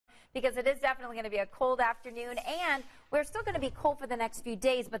because it is definitely going to be a cold afternoon, and we're still going to be cold for the next few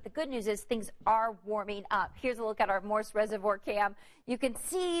days, but the good news is things are warming up. Here's a look at our Morse Reservoir cam. You can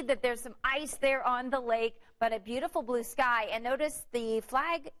see that there's some ice there on the lake, but a beautiful blue sky. And notice the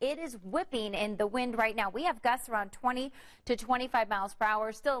flag, it is whipping in the wind right now. We have gusts around 20 to 25 miles per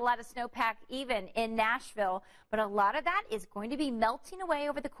hour. Still a lot of snowpack even in Nashville, but a lot of that is going to be melting away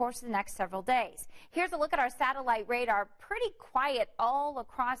over the course of the next several days. Here's a look at our satellite radar. Pretty quiet all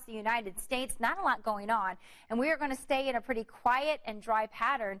across the United States. Not a lot going on. And we are going to stay in a pretty quiet and dry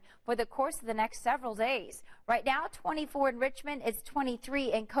pattern for the course of the next several days. Right now, 24 in Richmond. It's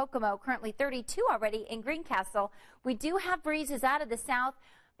 23 in Kokomo. Currently 32 already in Greencastle. We do have breezes out of the south,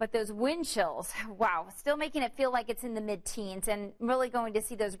 but those wind chills, wow, still making it feel like it's in the mid-teens, and really going to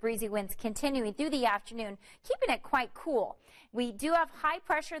see those breezy winds continuing through the afternoon, keeping it quite cool. We do have high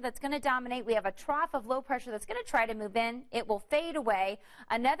pressure that's going to dominate. We have a trough of low pressure that's going to try to move in. It will fade away.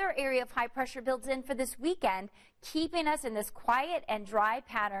 Another area of high pressure builds in for this weekend, keeping us in this quiet and dry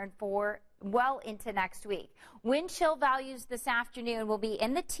pattern for well into next week. Wind chill values this afternoon will be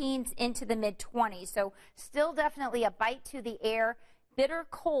in the teens into the mid-20s, so still definitely a bite to the air. Bitter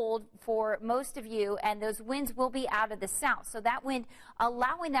cold for most of you, and those winds will be out of the south. So that wind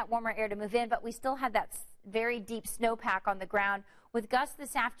allowing that warmer air to move in, but we still have that very deep snowpack on the ground with gusts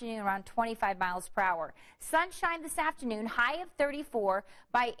this afternoon around 25 miles per hour. Sunshine this afternoon, high of 34.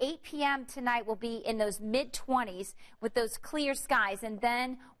 By 8 p.m. tonight, we'll be in those mid-20s with those clear skies, and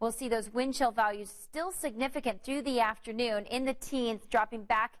then we'll see those wind chill values still significant through the afternoon in the teens, dropping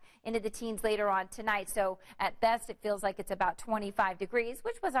back into the teens later on tonight. So at best, it feels like it's about 25 degrees,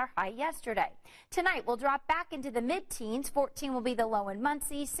 which was our high yesterday. Tonight, we'll drop back into the mid-teens. 14 will be the low in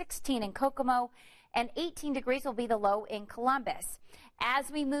Muncie, 16 in Kokomo, and 18 degrees will be the low in Columbus.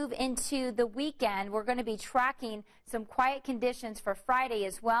 As we move into the weekend, we're going to be tracking some quiet conditions for Friday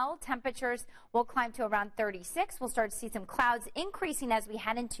as well. Temperatures will climb to around 36. We'll start to see some clouds increasing as we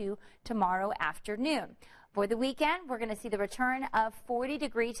head into tomorrow afternoon. For the weekend, we're going to see the return of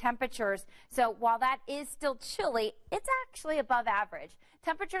 40-degree temperatures. So while that is still chilly, it's actually above average.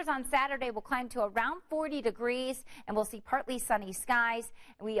 Temperatures on Saturday will climb to around 40 degrees, and we'll see partly sunny skies.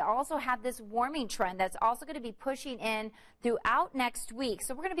 And we also have this warming trend that's also going to be pushing in throughout next week.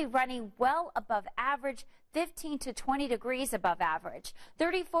 So we're going to be running well above average, 15 to 20 degrees above average.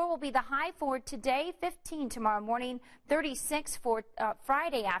 34 will be the high for today, 15 tomorrow morning, 36 for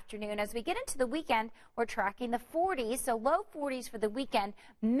Friday afternoon. As we get into the weekend, we're tracking the 40s, so low 40s for the weekend,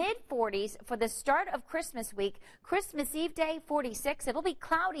 mid 40s for the start of Christmas week. Christmas Eve day, 46. It'll be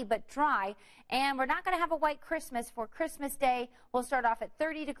cloudy but dry, and we're not going to have a white Christmas for Christmas Day. We'll start off at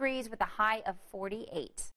 30 degrees with a high of 48.